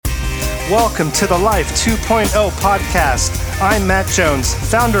Welcome to the Life 2.0 podcast. I'm Matt Jones,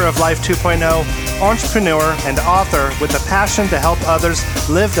 founder of Life 2.0, entrepreneur and author with a passion to help others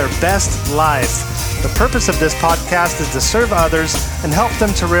live their best life. The purpose of this podcast is to serve others and help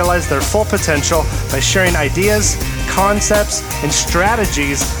them to realize their full potential by sharing ideas, concepts, and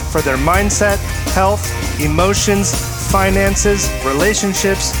strategies for their mindset, health, emotions, finances,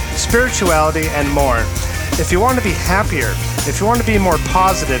 relationships, spirituality, and more. If you want to be happier, if you want to be more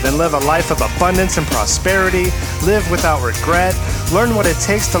positive and live a life of abundance and prosperity, live without regret, learn what it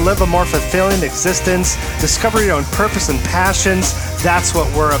takes to live a more fulfilling existence, discover your own purpose and passions, that's what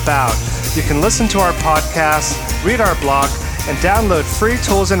we're about. You can listen to our podcast, read our blog, and download free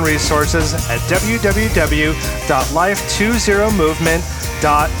tools and resources at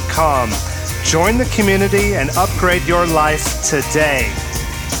www.life20movement.com. Join the community and upgrade your life today.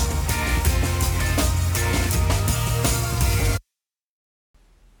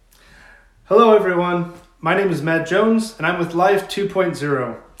 Hello everyone, my name is Matt Jones and I'm with Life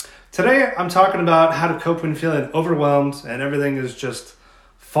 2.0. Today I'm talking about how to cope when feeling overwhelmed and everything is just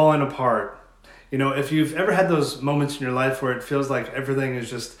falling apart. You know, if you've ever had those moments in your life where it feels like everything is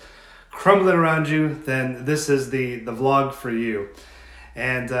just crumbling around you, then this is the vlog for you.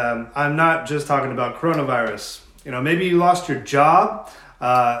 And I'm not just talking about coronavirus. You know, maybe you lost your job,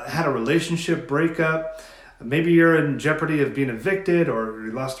 had a relationship breakup, maybe you're in jeopardy of being evicted or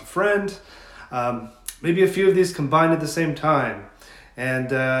you lost a friend. Maybe a few of these combined at the same time.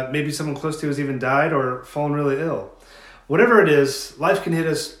 And maybe someone close to you has even died or fallen really ill. Whatever it is, life can hit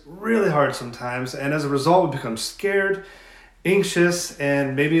us really hard sometimes. And as a result, we become scared, anxious,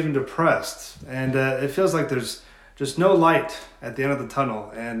 and maybe even depressed. And it feels like there's just no light at the end of the tunnel.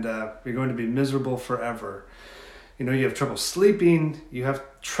 And you're going to be miserable forever. You know, you have trouble sleeping. You have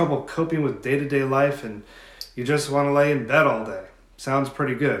trouble coping with day-to-day life. And you just want to lay in bed all day. Sounds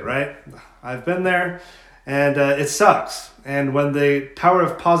pretty good, right? I've been there, and it sucks. And when the power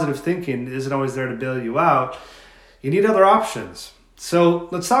of positive thinking isn't always there to bail you out, you need other options. So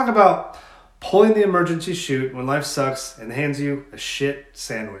let's talk about pulling the emergency chute when life sucks and hands you a shit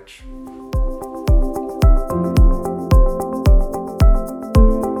sandwich.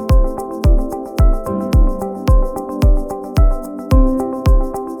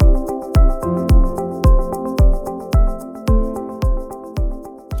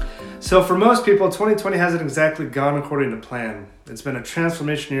 So for most people, 2020 hasn't exactly gone according to plan. It's been a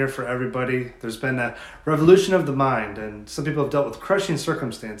transformation year for everybody. There's been a revolution of the mind, and some people have dealt with crushing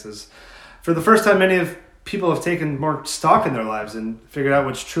circumstances. For the first time, many of people have taken more stock in their lives and figured out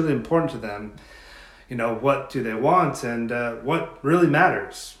what's truly important to them. You know, what do they want and what really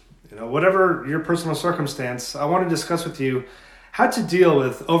matters. You know, whatever your personal circumstance, I want to discuss with you how to deal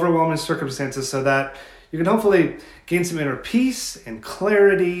with overwhelming circumstances so that you can hopefully gain some inner peace and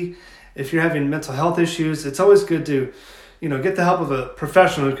clarity. If you're having mental health issues, it's always good to, get the help of a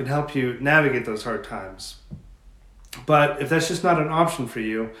professional who can help you navigate those hard times. But if that's just not an option for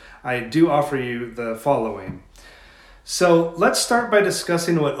you, I do offer you the following. So let's start by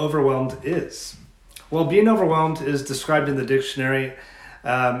discussing what overwhelmed is. Well, being overwhelmed is described in the dictionary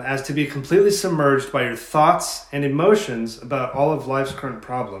as to be completely submerged by your thoughts and emotions about all of life's current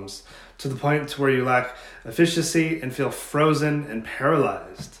problems to the point to where you lack efficiency and feel frozen and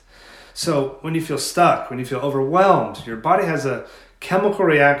paralyzed. So when you feel stuck, when you feel overwhelmed, your body has a chemical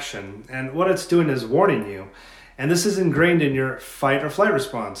reaction, and what it's doing is warning you. And this is ingrained in your fight or flight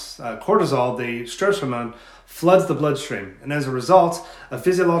response. Cortisol, the stress hormone, floods the bloodstream, and as a result, a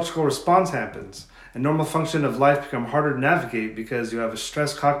physiological response happens. And normal function of life become harder to navigate because you have a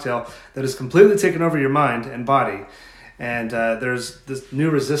stress cocktail that has completely taken over your mind and body. And there's this new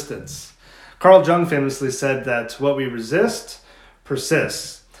resistance. Carl Jung famously said that what we resist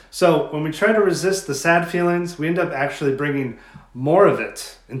persists. So when we try to resist the sad feelings, we end up actually bringing more of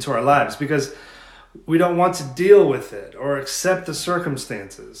it into our lives because we don't want to deal with it or accept the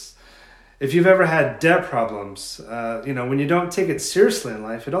circumstances. If you've ever had debt problems, when you don't take it seriously in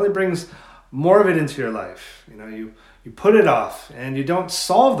life, it only brings more of it into your life. You put it off and you don't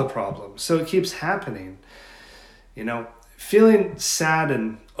solve the problem, so it keeps happening. Feeling sad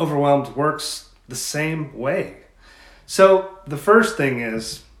and overwhelmed works the same way. So the first thing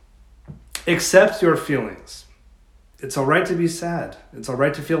is accept your feelings. It's all right to be sad. It's all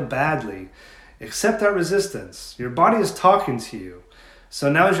right to feel badly. Accept that resistance. Your body is talking to you.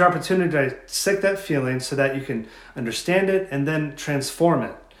 So now is your opportunity to dissect that feeling so that you can understand it and then transform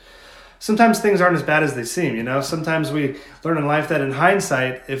it. Sometimes things aren't as bad as they seem, Sometimes we learn in life that in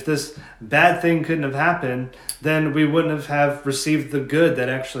hindsight, if this bad thing couldn't have happened, then we wouldn't have received the good that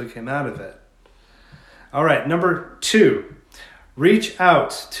actually came out of it. All right, number 2, Reach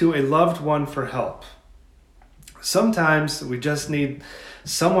out to a loved one for help. Sometimes we just need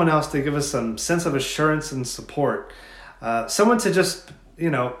someone else to give us some sense of assurance and support. Someone to just,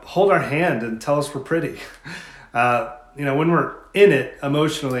 hold our hand and tell us we're pretty. When we're in it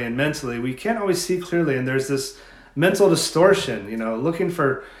emotionally and mentally, we can't always see clearly, and there's this mental distortion. Looking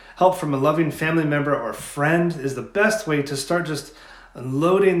for help from a loving family member or friend is the best way to start just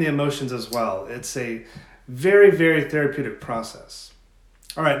unloading the emotions as well. It's a very, very therapeutic process.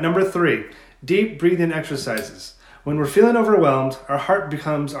 All right, number 3, deep breathing exercises. When we're feeling overwhelmed, our heartbeat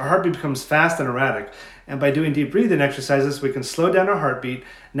becomes fast and erratic. And by doing deep breathing exercises, we can slow down our heartbeat,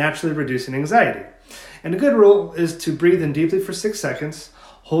 naturally reducing anxiety. And a good rule is to breathe in deeply for 6 seconds,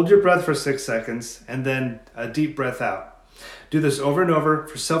 hold your breath for 6 seconds, and then a deep breath out. Do this over and over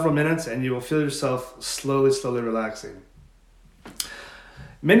for several minutes, and you will feel yourself slowly relaxing.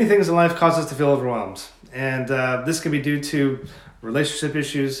 Many things in life cause us to feel overwhelmed. And this can be due to relationship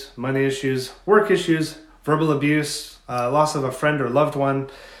issues, money issues, work issues, verbal abuse, loss of a friend or loved one,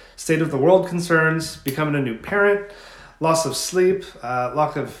 state of the world concerns, becoming a new parent, loss of sleep,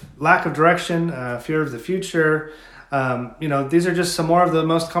 lack of direction, fear of the future. These are just some more of the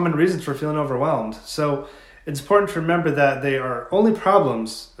most common reasons for feeling overwhelmed. So it's important to remember that they are only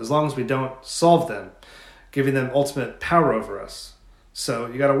problems as long as we don't solve them, giving them ultimate power over us. So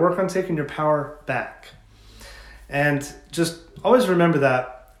you got to work on taking your power back. And just always remember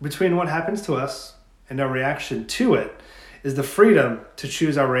that between what happens to us and our reaction to it is the freedom to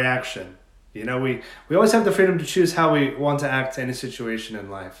choose our reaction. We always have the freedom to choose how we want to act in any situation in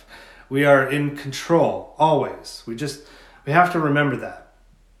life. We are in control, always. We have to remember that.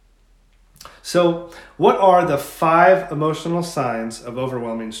 So, what are the 5 emotional signs of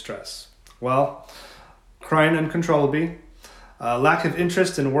overwhelming stress? Well, crying uncontrollably, lack of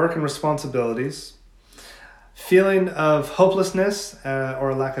interest in work and responsibilities, feeling of hopelessness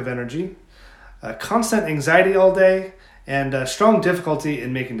or lack of energy, constant anxiety all day, and strong difficulty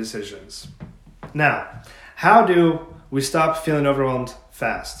in making decisions. Now, how do we stop feeling overwhelmed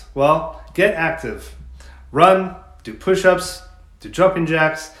fast? Well, get active. Run, do push-ups, do jumping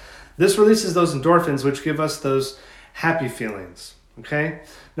jacks. This releases those endorphins, which give us those happy feelings. Okay?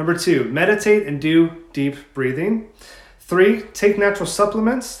 Number 2, meditate and do deep breathing. 3, take natural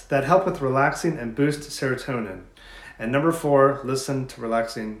supplements that help with relaxing and boost serotonin. And number 4, listen to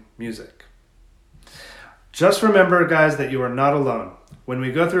relaxing music. Just remember, guys, that you are not alone. When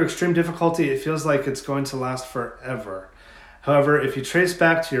we go through extreme difficulty, it feels like it's going to last forever. However, if you trace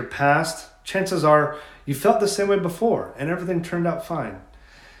back to your past, chances are you felt the same way before and everything turned out fine.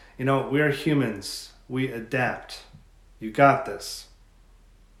 We are humans. We adapt. You got this.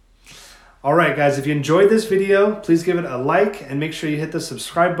 All right, guys, if you enjoyed this video, please give it a like and make sure you hit the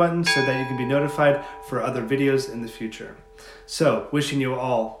subscribe button so that you can be notified for other videos in the future. So, wishing you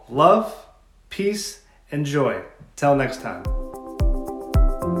all love, peace, and joy. Till next time.